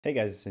Hey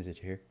guys, it's Acer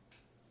here.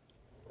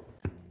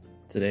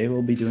 Today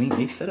we'll be doing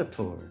a setup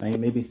tour. Now you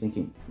may be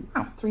thinking,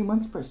 wow, 3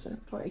 months for a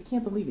setup tour? I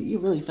can't believe it, you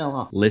really fell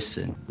off.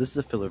 Listen, this is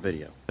a filler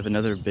video. I have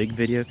another big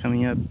video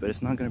coming up, but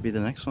it's not going to be the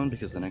next one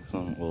because the next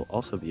one will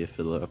also be a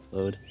filler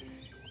upload.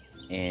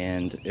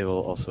 And it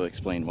will also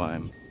explain why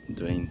I'm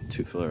doing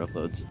 2 filler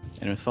uploads.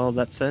 And with all of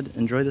that said,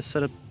 enjoy the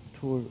setup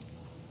tour.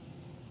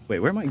 Wait,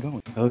 where am I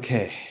going?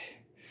 Okay.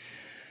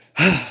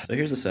 So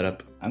here's the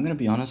setup. I'm gonna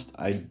be honest,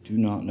 I do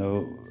not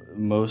know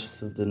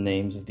most of the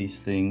names of these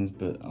things,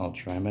 but I'll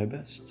try my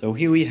best. So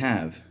here we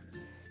have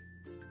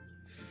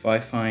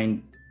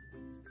Fifine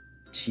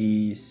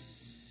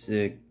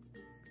T6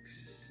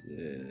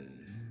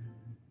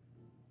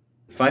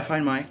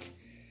 Fifine mic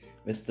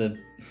with the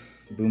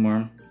boom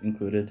arm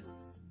included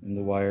in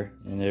the wire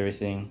and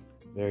everything.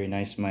 Very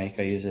nice mic.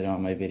 I use it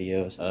on my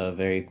videos.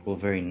 Very cool,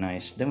 very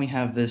nice. Then we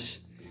have this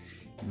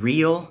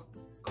real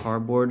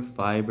cardboard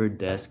fiber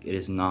desk. It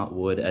is not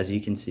wood, as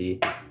you can see.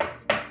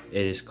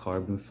 It is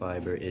carbon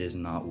fiber. It is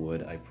not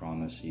wood, I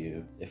promise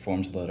you. It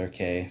forms the letter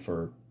K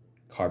for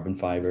carbon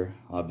fiber,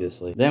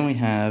 obviously. Then we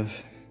have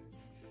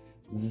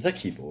the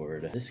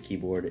keyboard. This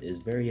keyboard is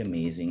very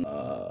amazing.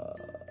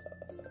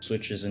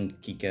 Switches and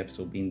keycaps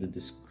will be in the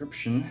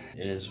description.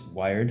 It is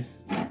wired,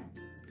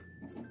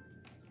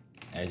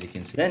 as you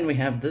can see. Then we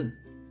have the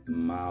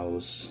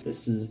mouse.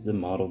 This is the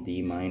Model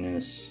D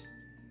minus.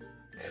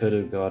 Could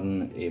have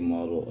gotten a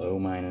Model O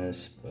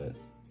minus, but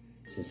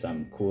since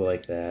I'm cool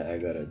like that, I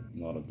got a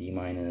Model D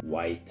minus,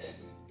 white,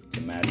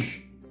 to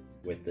match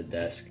with the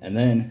desk. And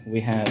then we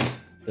have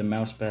the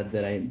mousepad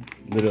that I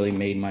literally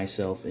made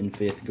myself in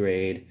 5th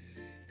grade.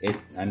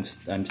 I'm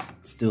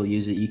still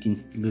using it. You can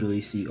literally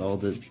see all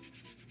the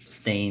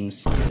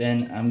stains.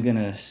 Then I'm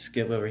gonna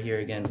skip over here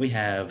again. We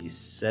have a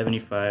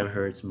 75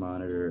 Hertz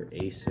monitor,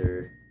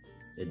 Acer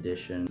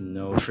edition.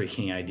 No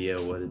freaking idea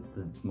what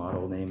the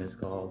model name is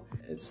called.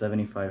 It's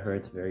 75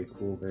 Hertz, very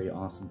cool, very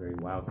awesome, very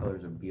wow.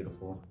 Colors are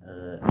beautiful.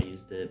 I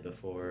used it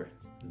before.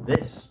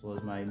 This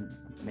was my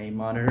main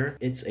monitor.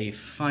 It's a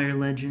Fire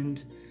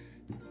Legend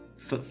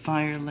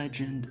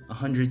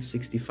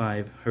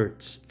 165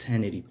 Hertz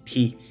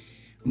 1080p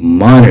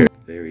monitor.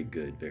 Very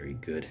good, very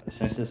good.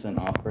 Since it's an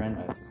off-brand,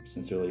 I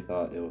sincerely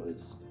thought it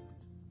was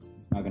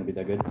not gonna be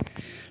that good,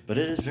 but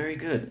it is very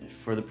good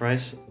for the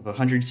price of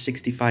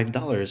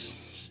 $165.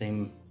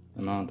 Same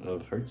amount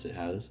of hertz it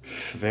has.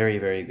 Very,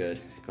 very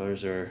good.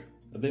 Colors are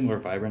a bit more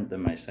vibrant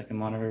than my second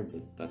monitor,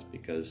 but that's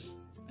because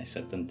I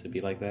set them to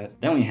be like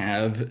that. Then we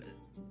have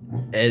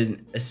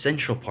an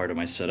essential part of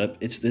my setup.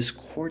 It's this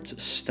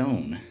quartz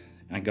stone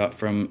I got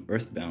from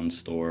Earthbound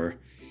store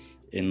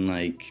in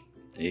like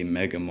a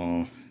mega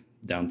mall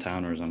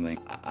downtown or something.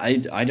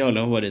 I don't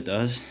know what it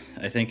does.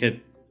 I think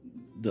it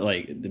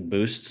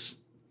boosts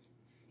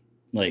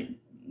like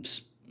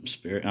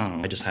spirit. I don't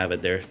know. I just have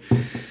it there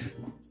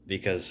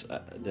because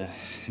and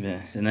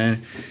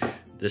then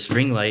this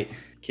ring light,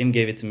 Kim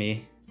gave it to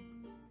me.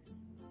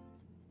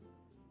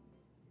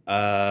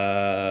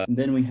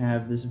 Then we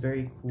have this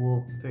very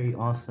cool, very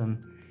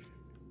awesome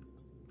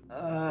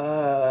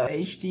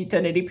HD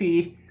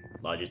 1080p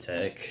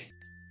Logitech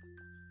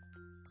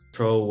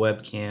Pro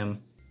webcam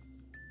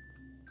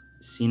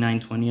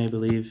C920, I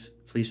believe.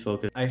 Please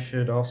focus. I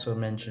should also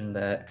mention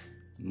that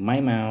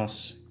my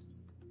mouse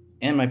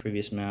and my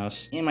previous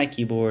mouse and my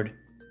keyboard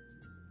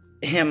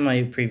and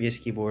my previous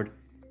keyboard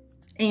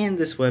and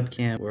this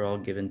webcam were all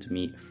given to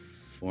me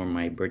for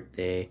my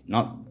birthday.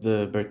 Not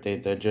the birthday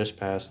that just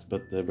passed,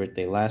 but the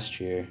birthday last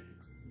year.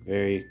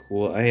 Very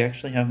cool. I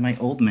actually have my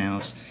old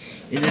mouse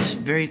in this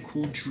very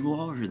cool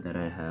drawer that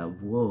I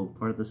have. Whoa,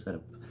 part of the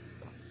setup.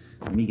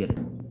 Let me get it.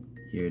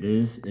 Here it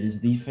is. It is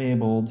the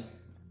fabled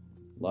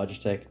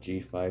Logitech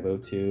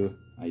G502.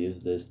 I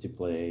use this to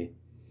play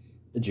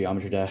the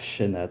Geometry Dash,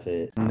 and that's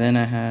it. And then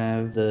I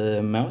have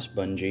the mouse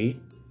Bungee,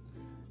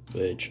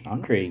 which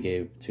Andre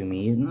gave to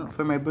me, not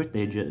for my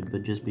birthday,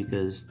 but just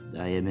because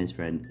I am his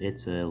friend.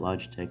 It's a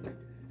Logitech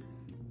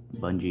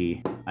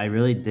Bungee. I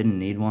really didn't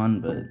need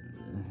one, but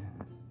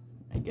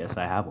I guess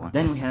I have one.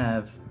 Then we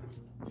have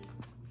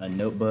a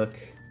notebook,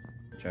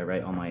 which I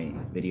write all my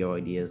video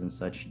ideas and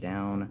such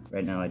down.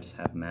 Right now I just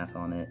have math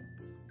on it.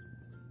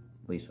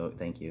 Please vote,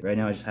 thank you. Right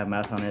now I just have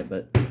math on it,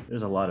 but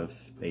there's a lot of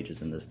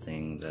pages in this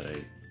thing that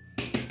I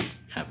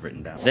have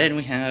written down. Then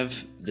we have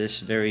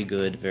this very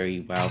good, very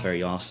wow,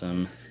 very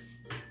awesome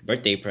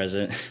birthday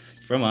present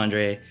from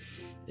Andre.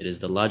 It is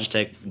the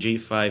Logitech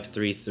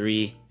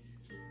G533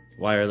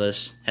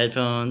 wireless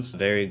headphones.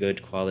 Very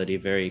good quality,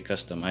 very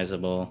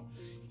customizable.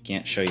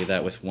 Can't show you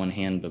that with one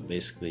hand, but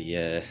basically,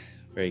 yeah,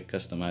 very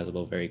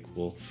customizable, very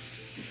cool.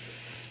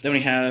 Then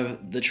we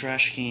have the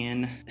trash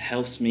can.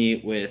 Helps me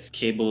with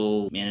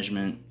cable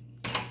management,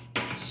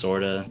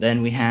 sorta.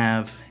 Then we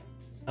have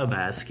a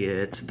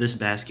basket. This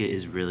basket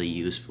is really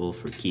useful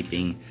for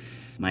keeping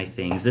my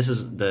things. This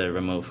is the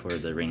remote for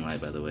the ring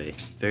light, by the way.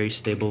 Very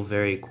stable,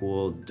 very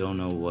cool. Don't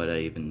know what I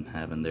even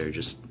have in there,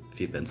 just a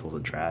few pencils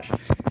and trash.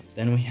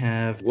 Then we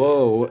have,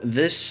 whoa,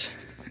 this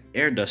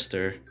air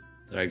duster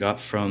that I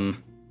got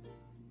from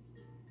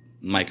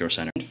Micro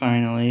Center.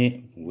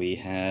 finally, we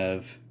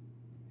have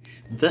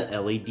the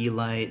LED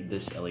light.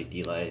 This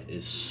LED light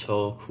is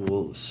so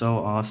cool, so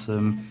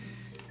awesome.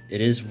 It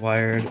is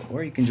wired,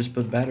 or you can just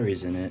put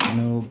batteries in it,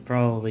 and it'll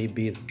probably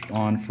be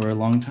on for a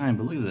long time.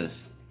 But look at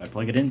this. If I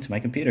plug it into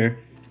my computer,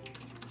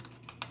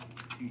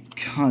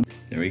 God,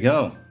 there we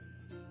go.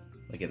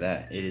 Look at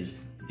that. It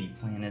is the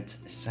planet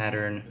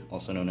Saturn,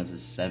 also known as the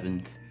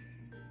 7th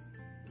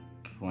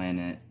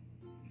planet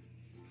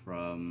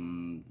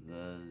from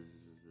the...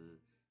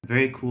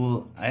 Very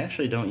cool. I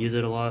actually don't use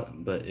it a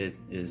lot, but it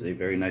is a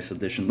very nice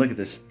addition. Look at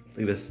this.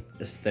 Look at this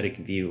aesthetic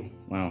view.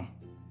 Wow.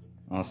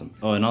 Awesome.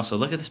 Oh, and also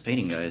look at this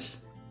painting, guys.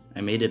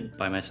 I made it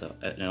by myself.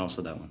 And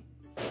also that one.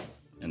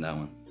 And that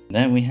one.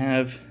 Then we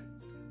have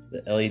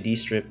the LED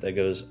strip that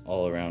goes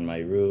all around my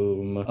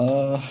room.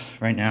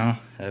 Right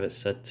now I have it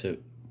set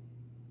to...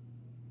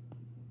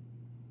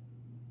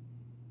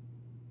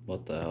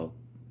 What the hell?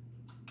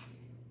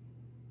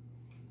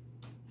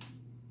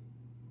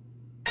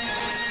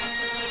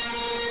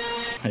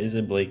 Why is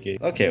it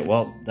blinking? Okay,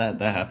 well, that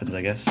happens,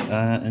 I guess.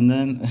 And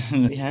then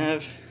we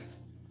have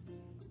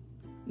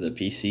the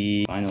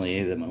PC.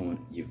 Finally, the moment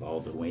you've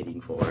all been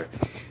waiting for.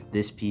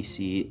 This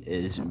PC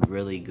is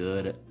really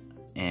good,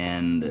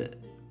 and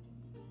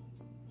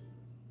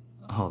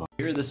hold on.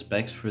 Here are the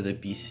specs for the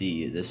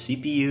PC. The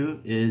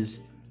CPU is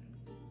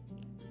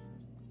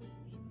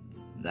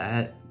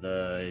that.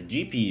 The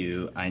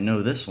GPU, I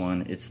know this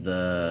one. It's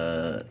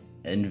the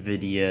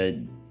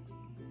NVIDIA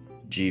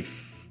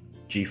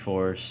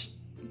GeForce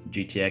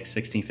GTX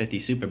 1650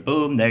 Super.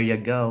 Boom, there you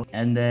go.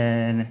 And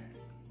then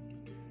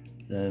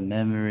the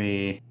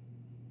memory,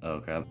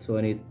 oh crap,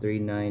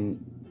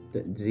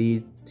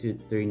 239Z to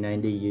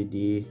 390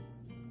 UD,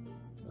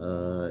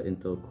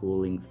 Intel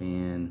cooling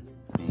fan.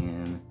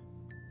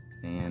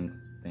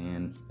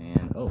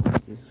 Oh,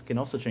 this can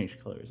also change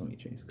colors. Let me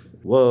change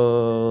colors.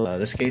 Whoa!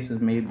 This case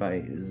is made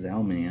by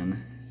Zalman.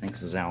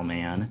 Thanks,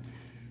 Zalman.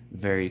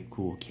 Very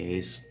cool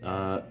case.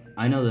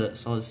 I know the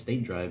solid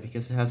state drive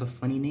because it has a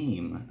funny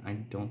name. I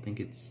don't think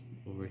it's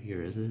over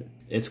here, is it?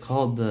 It's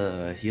called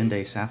the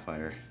Hyundai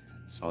Sapphire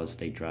solid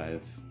state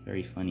drive.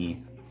 Very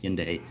funny.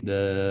 Hyundai.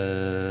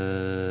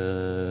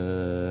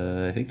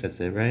 I think that's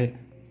it, right?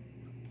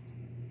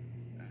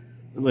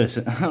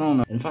 Listen, I don't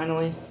know. And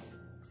finally,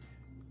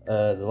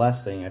 the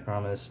last thing, I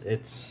promise,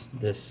 it's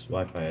this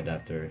Wi-Fi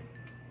adapter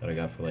that I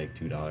got for like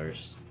 $2.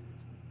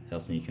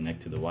 Helps me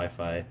connect to the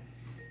Wi-Fi,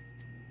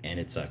 and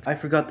it sucks. I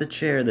forgot the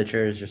chair. The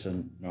chair is just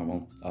a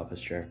normal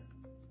office chair.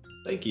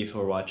 Thank you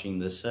for watching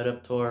this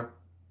setup tour.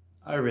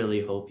 I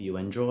really hope you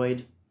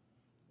enjoyed,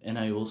 and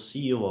I will see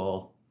you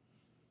all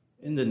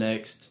in the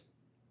next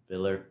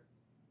filler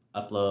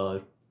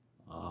upload.